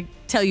 and they're going to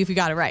tell you if you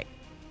got it right.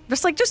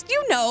 It's like, just,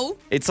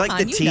 It's like Come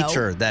the on, you know.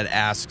 teacher that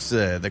asks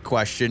the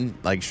question,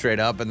 like straight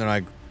up, and they're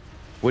like,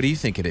 "What do you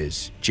think it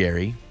is,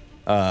 Jerry?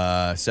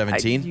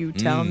 17? You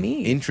tell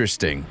me.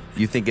 Interesting.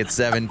 You think it's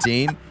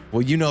 17?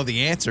 Well, you know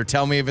the answer.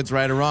 Tell me if it's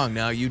right or wrong.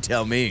 Now you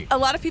tell me. A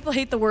lot of people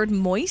hate the word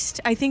moist.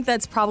 I think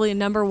that's probably a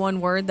number one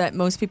word that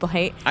most people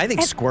hate. I think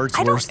And squirt's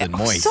I don't- worse than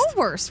moist. So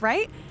worse,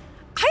 right?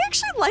 I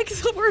actually like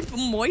the word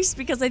moist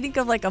because I think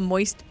of like a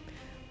moist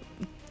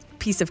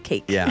piece of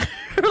cake. Yeah.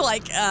 Or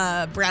like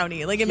a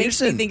brownie. Like it makes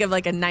Here's me think of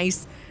like a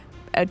nice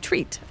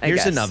treat, I Here's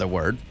guess. another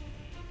word.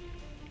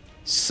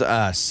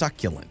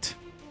 Succulent.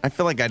 I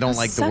feel like I don't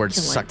like the word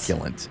succulent.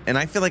 succulent. And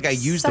I feel like I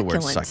use the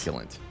word Succulent.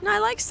 succulent. No, I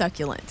like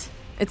succulent.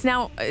 It's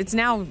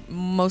now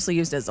mostly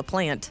used as a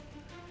plant.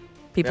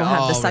 People have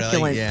the Oh, really?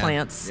 succulent Yeah.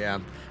 plants. Yeah.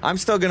 I'm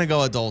still going to go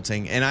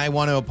adulting, and I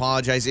want to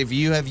apologize. If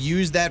you have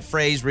used that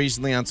phrase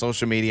recently on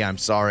social media, I'm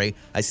sorry.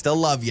 I still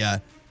love you.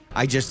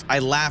 I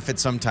laugh at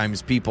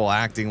sometimes people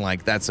acting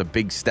like that's a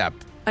big step.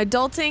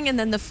 Adulting and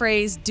then the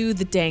phrase "do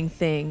the dang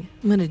thing."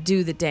 I'm gonna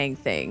do the dang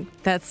thing.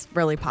 That's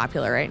really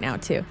popular right now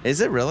too.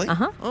 Is it really?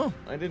 Uh-huh. Oh,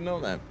 I didn't know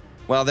that.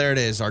 Well, there it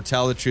is, our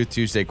Tell the Truth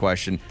Tuesday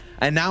question.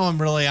 And now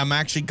I'm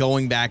actually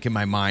going back in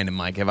my mind. I'm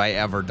like, have I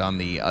ever done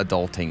the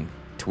adulting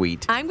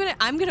tweet? I'm gonna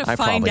I find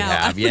probably out.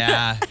 have.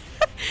 Yeah.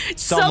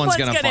 Someone's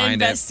gonna gonna find it.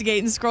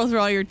 investigate and scroll through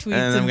all your tweets And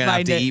I'm and going to have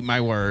find to it. eat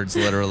my words,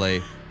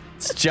 literally.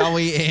 It's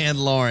Joey and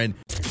Lauren.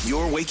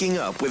 You're waking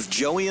up with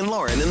Joey and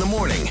Lauren in the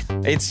morning.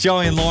 It's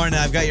Joey and Lauren.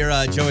 I've got your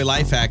Joey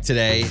life hack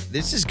today.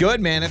 This is good,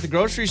 man. At the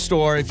grocery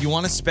store, if you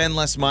want to spend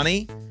less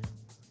money,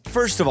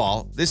 first of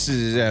all, this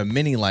is a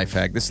mini life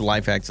hack. This is a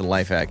life hack to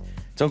life hack.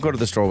 Don't go to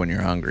the store when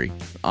you're hungry.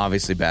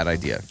 Obviously, bad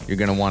idea. You're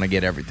going to want to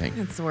get everything.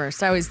 It's the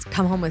worst. I always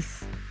come home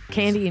with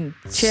candy and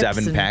chips.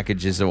 7 and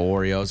packages of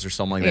Oreos or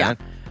something like Yeah.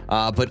 that.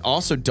 But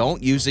also,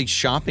 don't use a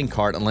shopping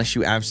cart unless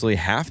you absolutely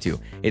have to.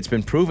 It's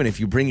been proven if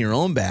you bring your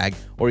own bag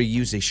or you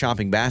use a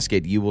shopping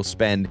basket, you will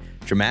spend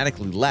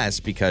dramatically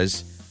less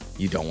because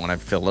you don't want to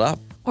fill it up.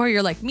 Or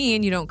you're like me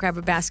and you don't grab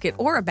a basket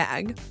or a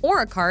bag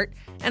or a cart.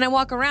 And I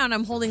walk around,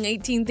 I'm holding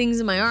 18 things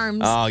in my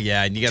arms. Oh,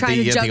 yeah. And you got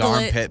the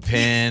armpit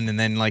pin. And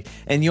then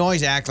and you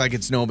always act like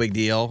it's no big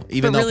deal.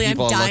 Even but though really,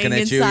 people I'm are dying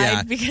looking at you. inside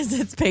Yeah. because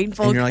it's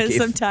painful because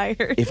I'm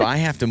tired. If I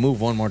have to move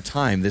one more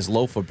time, this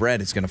loaf of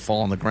bread is going to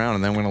fall on the ground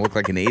and then I'm going to look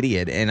like an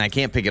idiot. And I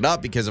can't pick it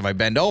up because if I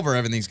bend over,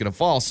 everything's going to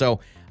fall.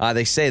 So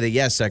they say that,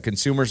 yes,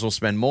 consumers will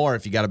spend more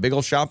if you got a big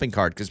old shopping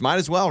cart because might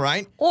as well,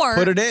 right? Or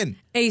put it in.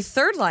 A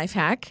third life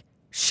hack.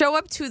 Show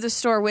up to the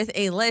store with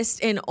a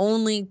list and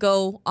only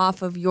go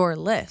off of your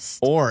list.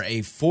 Or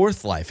a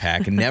fourth life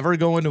hack, never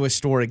go into a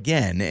store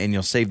again and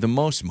you'll save the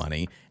most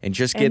money and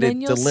just get it delivered.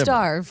 And then you'll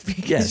starve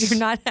because you're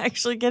not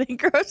actually getting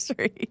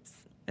groceries.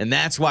 And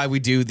that's why we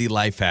do the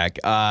life hack.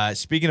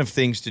 Speaking of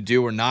things to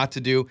do or not to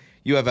do,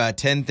 you have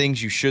 10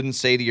 things you shouldn't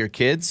say to your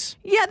kids.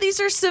 Yeah, these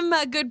are some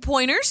good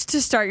pointers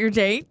to start your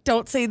day.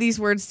 Don't say these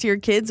words to your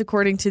kids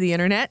according to the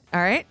internet,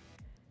 all right?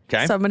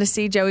 Okay. So I'm going to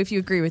see, Joe, if you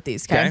agree with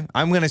these, okay?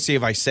 I'm going to see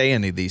if I say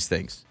any of these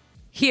things.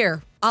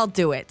 Here, I'll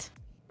do it.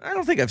 I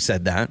don't think I've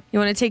said that. You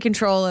want to take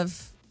control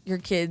of your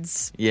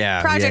kids'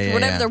 project,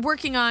 whatever they're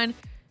working on,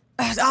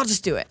 I'll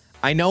just do it.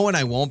 I know when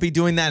I won't be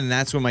doing that, and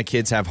that's when my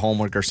kids have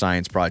homework or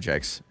science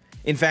projects.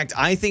 In fact,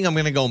 I think I'm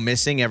going to go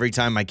missing every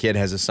time my kid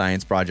has a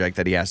science project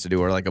that he has to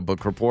do or like a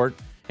book report,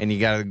 and you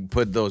got to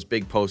put those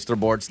big poster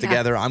boards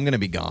together. I'm going to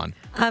be gone.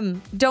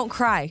 Don't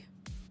cry.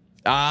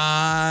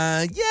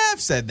 Yeah,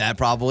 I've said that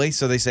probably.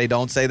 So they say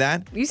don't say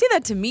that. You say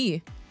that to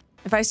me.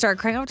 If I start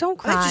crying, don't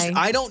cry.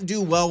 I don't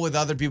do well with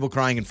other people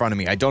crying in front of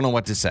me. I don't know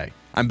what to say.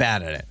 I'm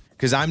bad at it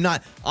because I'm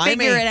not.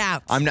 Figure it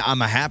out.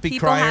 I'm a happy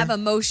people crier. People have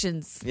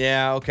emotions.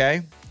 Yeah.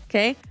 Okay.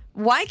 Okay.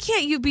 Why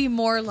can't you be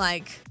more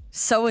like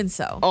so and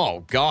so?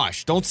 Oh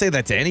gosh, don't say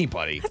that to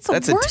anybody.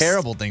 That's a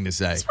terrible thing to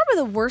say. It's probably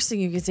the worst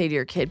thing you can say to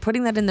your kid.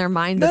 Putting that in their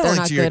mind that not they're only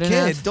not to your good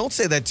kid. enough. Don't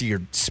say that to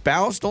your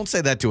spouse. Don't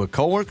say that to a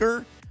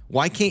coworker.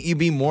 Why can't you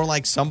be more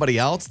like somebody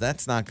else?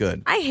 That's not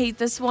good. I hate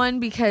this one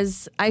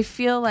because I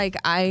feel like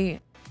I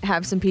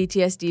have some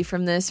PTSD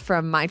from this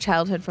from my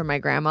childhood from my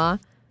grandma.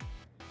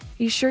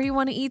 You sure you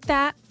want to eat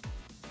that?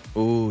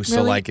 Ooh, so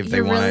really? Like if they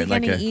You're want really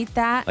like gonna eat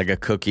that? like a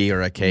cookie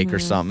or a cake or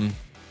something.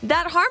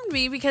 That harmed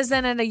me because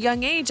then at a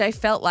young age I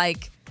felt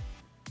like,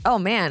 oh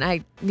man,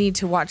 I need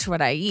to watch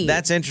what I eat.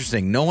 That's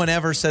interesting. No one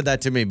ever said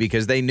that to me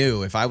because they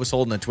knew if I was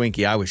holding a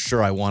Twinkie, I was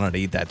sure I wanted to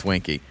eat that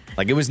Twinkie.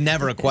 Like it was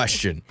never a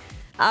question.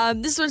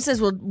 This one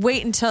says, well,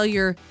 wait until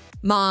your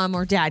mom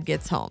or dad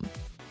gets home.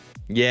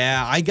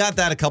 Yeah, I got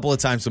that a couple of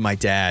times with my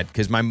dad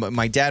because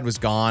my dad was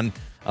gone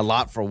a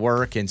lot for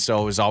work. And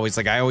so it was always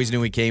like I always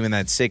knew he came in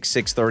that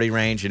 6:30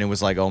 range. And it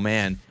was like, oh,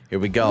 man, here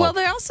we go. Well,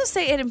 they also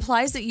say it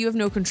implies that you have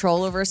no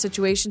control over a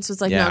situation. So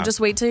it's like, no, just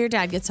wait till your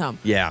dad gets home.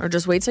 Yeah. Or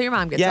just wait till your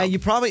mom gets home. Yeah, you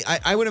probably,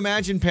 I would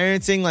imagine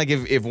parenting, like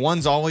if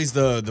one's always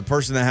the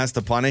person that has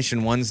to punish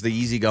and one's the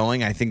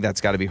easygoing, I think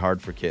that's got to be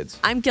hard for kids.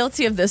 I'm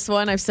guilty of this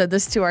one. I've said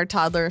this to our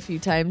toddler a few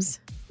times.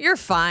 You're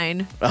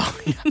fine. Oh,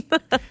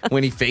 yeah.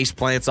 When he face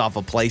plants off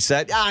a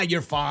playset,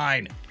 you're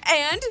fine.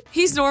 And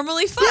he's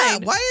normally fine. Yeah,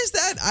 why is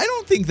that? I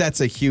don't think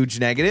that's a huge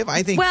negative.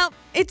 I think. Well,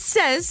 it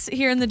says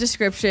here in the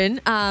description,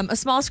 a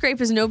small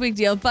scrape is no big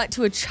deal, but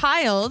to a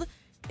child,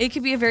 it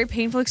could be a very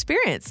painful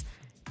experience.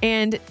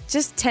 And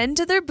just tend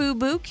to their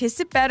boo-boo, kiss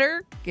it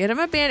better, get them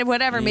a band,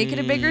 whatever, make it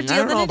a bigger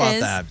deal than it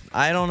is.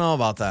 I don't know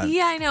about that.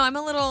 Yeah, I know. I'm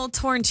a little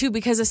torn too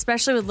because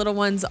especially with little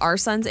ones our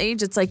son's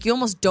age, it's like you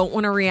almost don't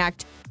want to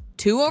react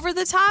too over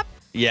the top.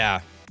 Yeah.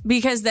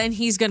 Because then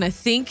he's going to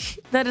think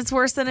that it's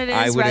worse than it is.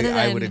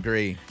 I would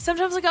agree.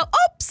 Sometimes I go,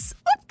 oops,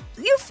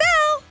 you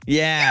fell.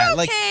 Yeah. You're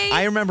like okay.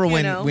 I remember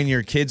when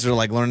your kids are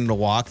like learning to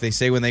walk, they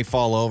say when they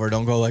fall over,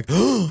 don't go like,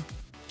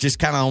 just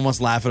kind of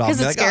almost laugh it off.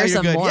 Because it scares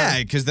them more. Yeah,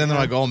 because then they're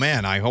like, oh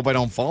man, I hope I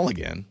don't fall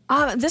again.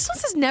 This one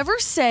says never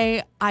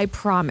say, I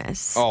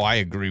promise. Oh, I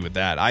agree with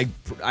that.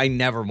 I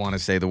never want to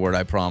say the word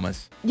I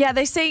promise. Yeah,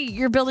 they say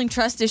you're building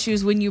trust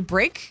issues when you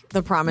break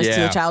the promise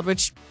to a child,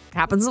 which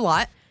happens a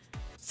lot.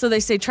 So they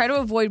say try to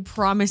avoid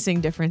promising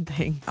different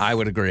things. I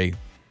would agree.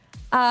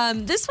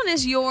 This one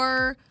is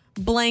your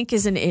blank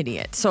is an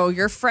idiot. So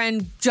your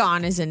friend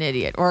John is an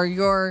idiot, or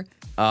your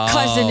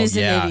cousin is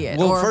an idiot.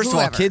 Well, or first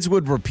whoever. of all, kids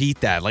would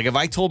repeat that. Like if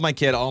I told my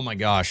kid, oh my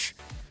gosh,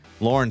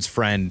 Lauren's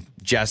friend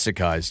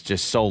Jessica is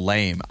just so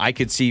lame, I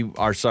could see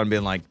our son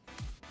being like,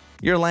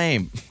 you're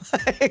lame.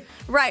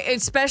 Right,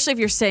 especially if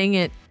you're saying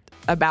it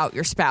about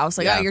your spouse.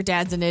 Like, oh, your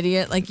dad's an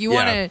idiot. Like you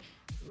want to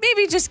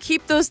maybe just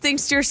keep those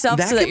things to yourself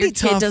so that your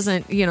kid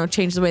doesn't,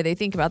 change the way they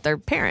think about their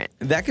parent.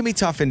 That can be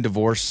tough in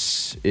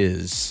divorce.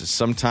 Is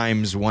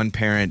sometimes one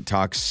parent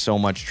talks so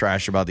much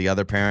trash about the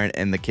other parent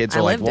and the kids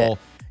are like, well,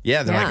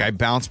 they're like, I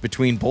bounce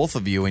between both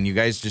of you and you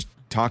guys just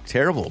talk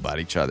terrible about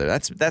each other.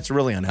 That's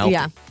really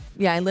unhealthy.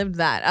 Yeah, I lived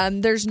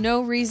that. There's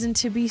no reason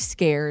to be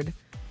scared.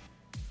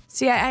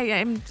 See,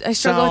 I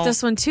struggle with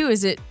this one too.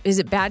 Is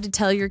it bad to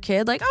tell your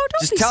kid like, oh, don't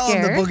just be scared? Just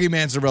tell them the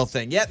boogeyman's a real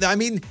thing. Yeah, I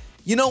mean,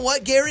 you know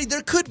what, Gary?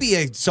 There could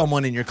be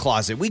someone in your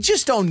closet. We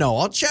just don't know.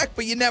 I'll check,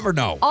 but you never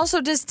know. Also,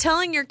 does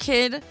telling your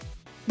kid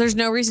there's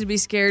no reason to be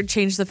scared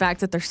change the fact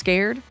that they're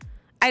scared?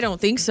 I don't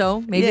think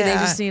so. Maybe they Yeah.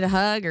 just need a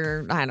hug,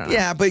 or I don't know.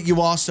 Yeah, but you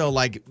also,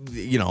 like,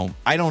 you know,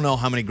 I don't know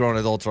how many grown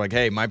adults are like,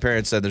 hey, my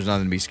parents said there's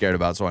nothing to be scared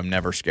about, so I'm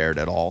never scared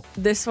at all.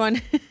 This one,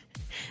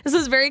 this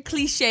is very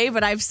cliche,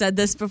 but I've said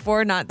this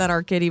before, not that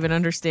our kid even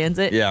understands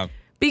it. Yeah.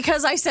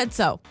 Because I said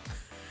so.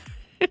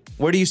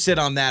 Where do you sit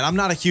on that? I'm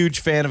not a huge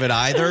fan of it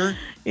either.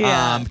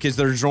 Yeah. Because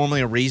there's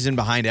normally a reason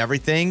behind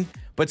everything.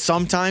 But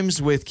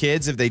sometimes with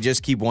kids, if they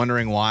just keep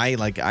wondering why,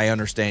 like, I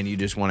understand you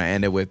just want to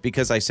end it with,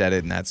 because I said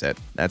it and that's it.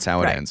 That's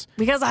how it Right. ends.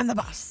 Because I'm the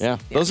boss. Yeah.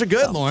 Those are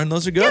good, Lauren.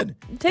 Those are good.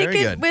 Take Very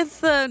it good.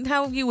 with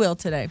how you will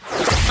today.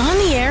 On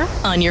the air,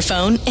 on your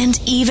phone, and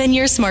even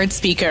your smart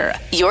speaker.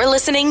 You're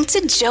listening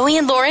to Joey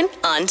and Lauren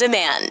on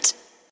demand.